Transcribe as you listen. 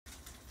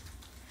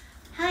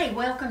Hey,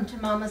 welcome to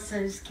Mama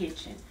Sue's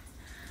Kitchen.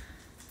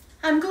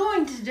 I'm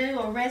going to do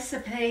a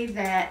recipe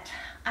that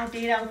I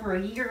did over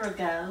a year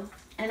ago,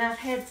 and I've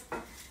had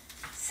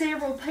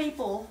several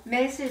people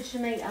message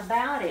me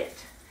about it.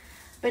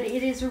 But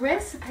it is a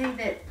recipe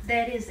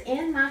that is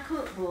in my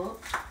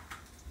cookbook,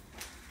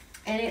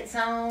 and it's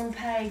on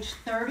page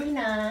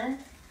 39.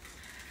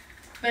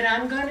 But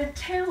I'm going to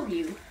tell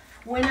you,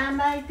 when I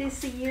made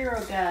this a year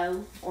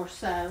ago or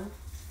so,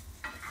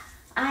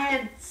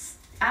 I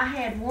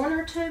had one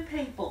or two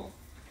people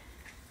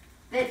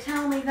that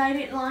told me they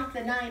didn't like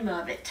the name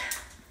of it.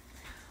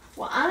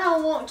 Well, I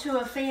don't want to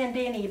offend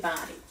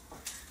anybody,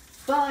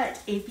 but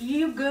if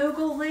you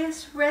Google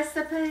this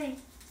recipe,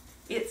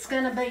 it's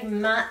going to be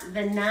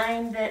the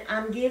name that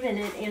I'm giving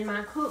it in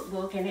my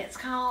cookbook, and it's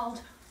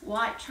called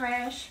White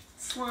Trash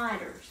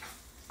Sliders.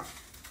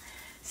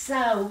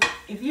 So,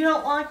 if you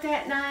don't like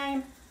that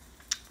name,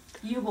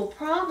 you will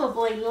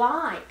probably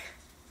like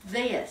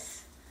this.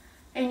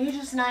 And you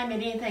just name it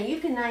anything. You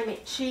can name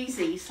it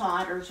cheesy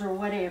sliders or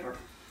whatever.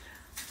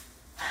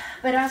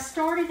 But I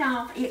started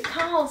off,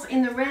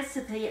 in the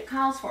recipe, it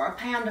calls for a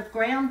pound of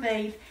ground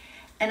beef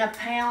and a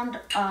pound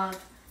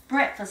of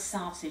breakfast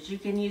sausage. You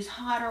can use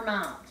hot or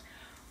mild.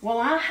 Well,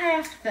 I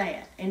halved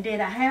that and did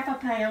a half a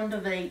pound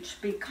of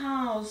each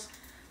because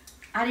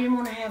I didn't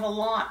want to have a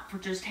lot for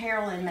just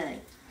Harold and me.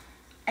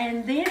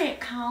 And then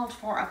it called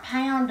for a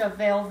pound of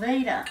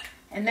Velveeta,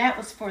 and that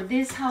was for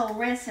this whole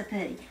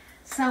recipe.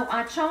 So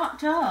I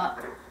chopped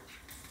up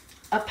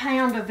a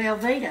pound of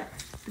Velveeta.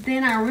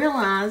 Then I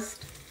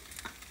realized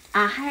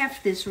I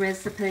halved this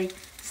recipe,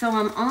 so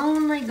I'm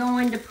only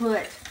going to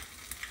put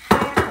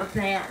half of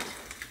that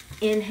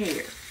in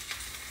here.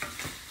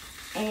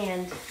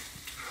 And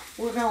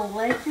we're going to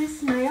let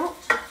this melt.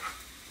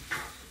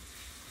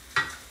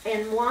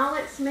 And while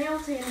it's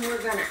melting,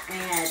 we're going to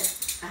add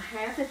a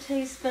half a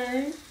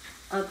teaspoon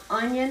of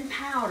onion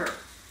powder.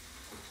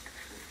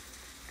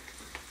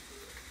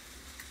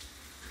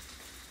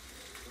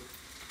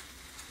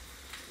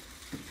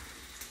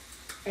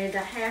 And a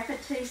half a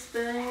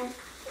teaspoon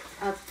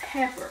of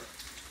pepper.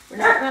 We're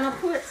not going to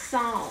put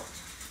salt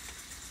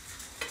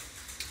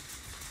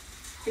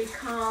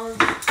because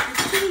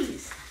the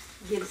cheese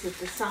gives it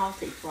the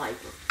salty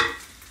flavor.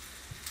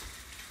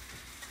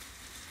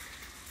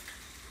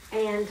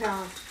 And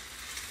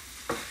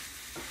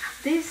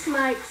this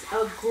makes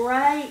a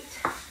great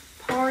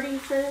party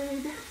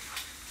food,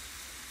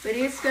 but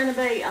it's going to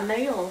be a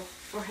meal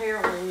for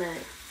Harold and me.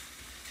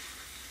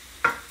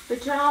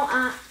 But y'all,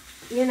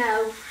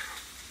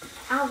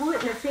 I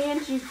wouldn't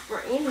offend you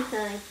for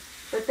anything,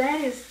 but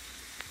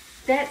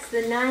that's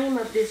the name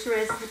of this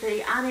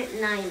recipe. I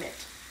didn't name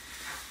it,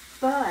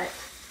 but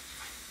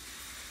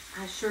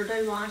I sure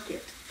do like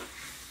it.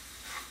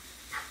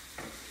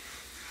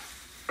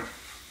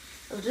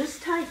 It'll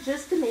just take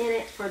just a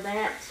minute for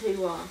that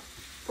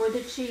for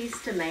the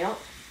cheese to melt.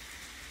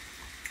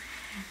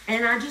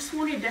 And I just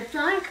wanted to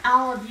thank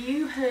all of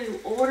you who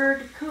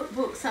ordered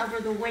cookbooks over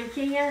the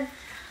weekend.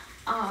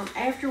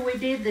 After we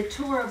did the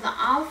tour of the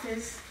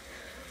office,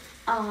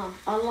 a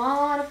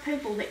lot of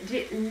people that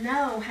didn't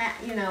know how,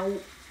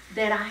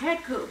 that I had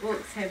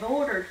cookbooks have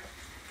ordered.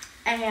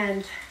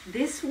 And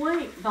this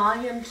week,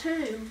 volume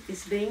 2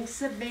 is being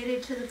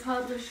submitted to the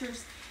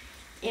publishers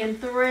in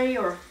 3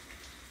 or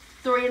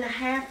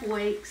 3.5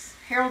 weeks.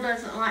 Harold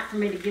doesn't like for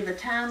me to give a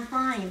time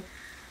frame,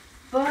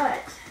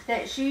 but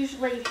that's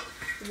usually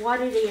what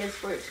it is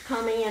for it to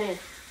come in. And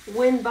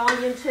when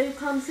volume 2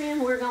 comes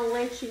in, we're going to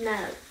let you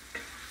know.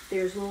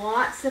 There's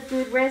lots of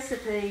good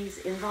recipes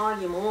in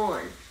volume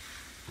 1.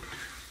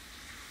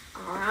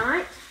 All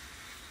right.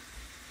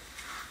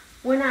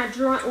 When I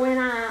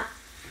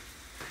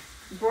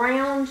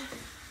browned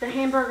the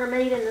hamburger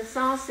meat and the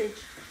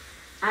sausage,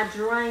 I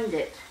drained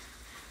it.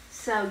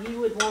 So you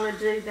would want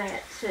to do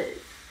that too.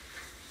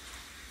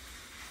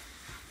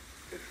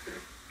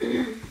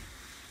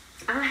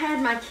 I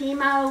had my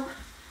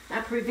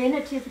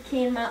preventative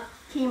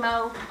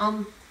chemo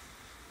on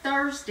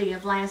Thursday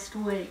of last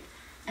week,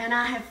 and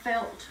I have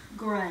felt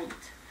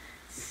great.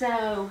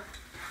 So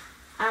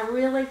I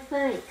really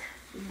think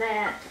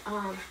that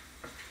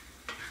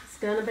it's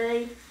gonna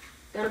be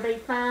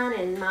fine,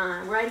 and my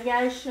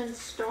radiation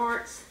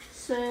starts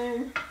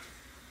soon.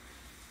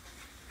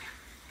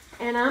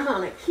 And I'm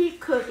gonna keep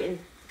cooking,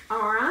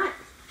 all right?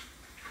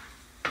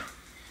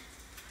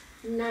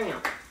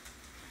 Now,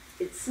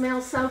 it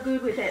smells so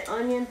good with that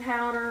onion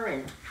powder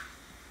and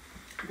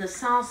the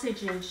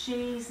sausage and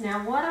cheese.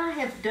 Now, what I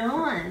have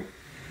done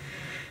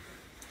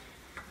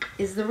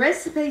is the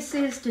recipe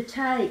says to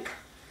take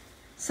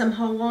some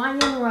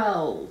Hawaiian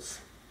rolls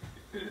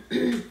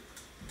and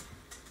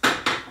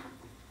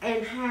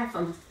half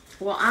them.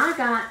 Well, I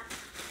got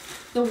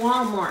the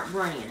Walmart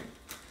brand.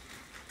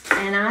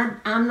 And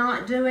I'm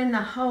not doing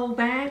the whole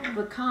bag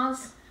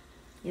because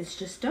it's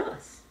just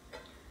us.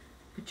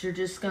 But you're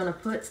just going to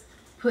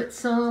put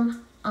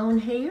some on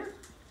here.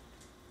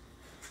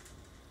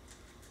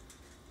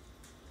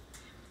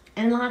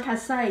 And like I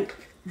say,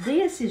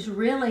 this is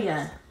really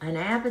an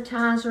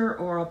appetizer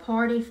or a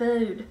party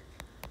food.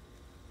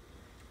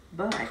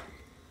 but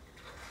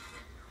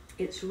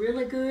it's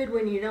really good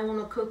when you don't want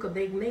to cook a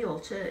big meal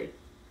too.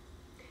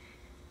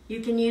 You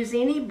can use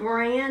any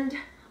brand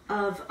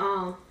of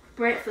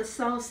breakfast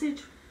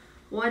sausage,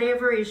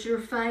 whatever is your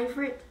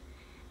favorite.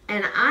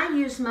 And I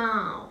use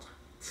mild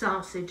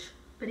sausage,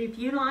 but if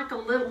you like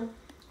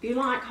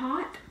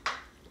hot,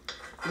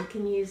 you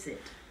can use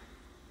it.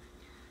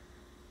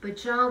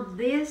 But y'all,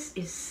 this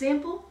is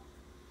simple,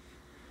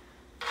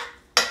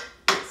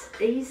 it's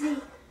easy,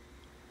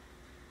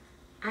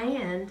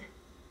 and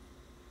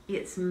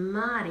it's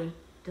mighty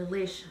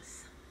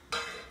delicious.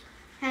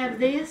 Have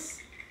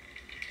this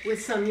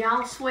with some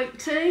y'all sweet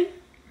tea.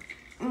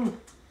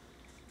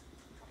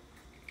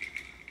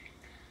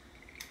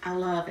 I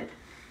love it.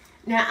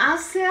 Now I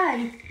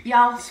say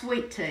y'all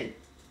sweet tea.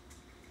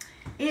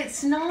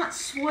 It's not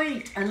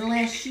sweet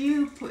unless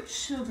you put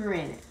sugar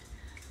in it.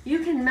 You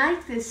can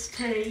make this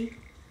tea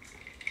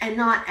and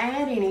not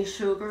add any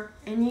sugar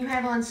and you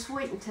have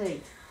unsweetened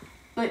tea.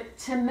 But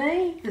to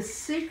me, the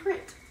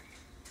secret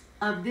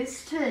of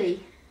this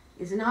tea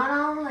is not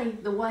only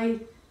the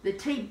way the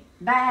tea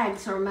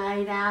bags are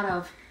made out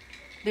of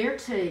their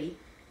tea,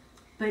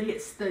 but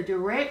it's the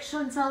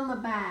directions on the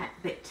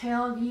back that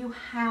tell you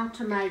how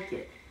to make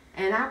it.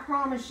 And I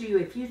promise you,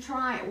 if you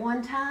try it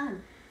one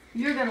time,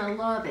 you're gonna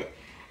love it.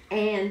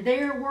 And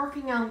they're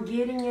working on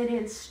getting it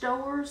in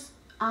stores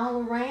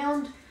all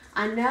around.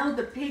 I know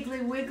the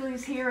Piggly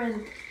Wigglies here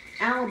in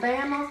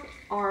Alabama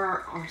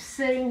are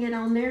seeing it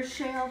on their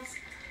shelves,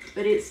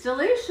 but it's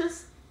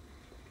delicious.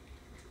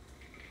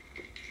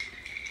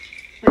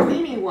 But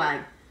anyway,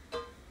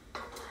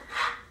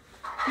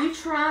 you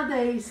try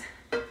these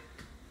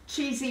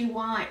cheesy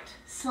white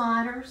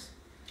sliders,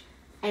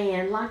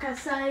 and like I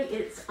say,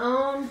 it's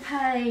on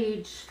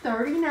page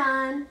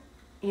 39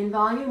 in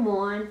volume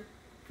 1,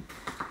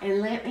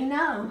 and let me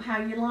know how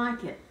you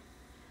like it.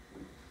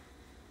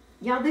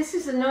 Y'all, this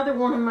is another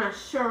one of my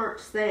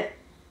shirts that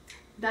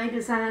they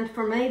designed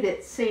for me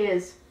that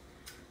says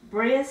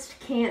Breast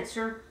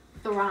Cancer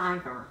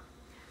Thriver.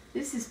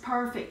 This is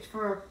perfect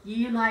for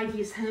you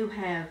ladies who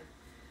have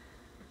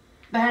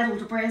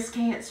battled breast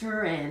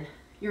cancer and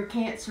you're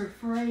cancer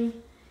free.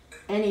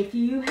 And if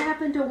you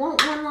happen to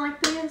want one like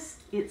this,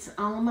 it's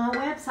on my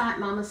website,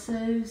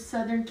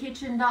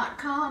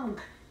 MamaSue'sSouthernKitchen.com.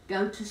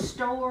 Go to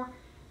store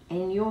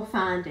and you'll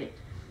find it.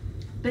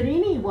 But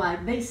anyway,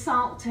 be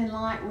salt and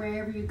light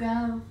wherever you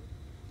go.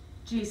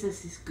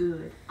 Jesus is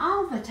good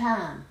all the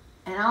time.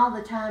 And all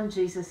the time,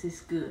 Jesus is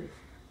good.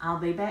 I'll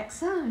be back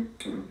soon.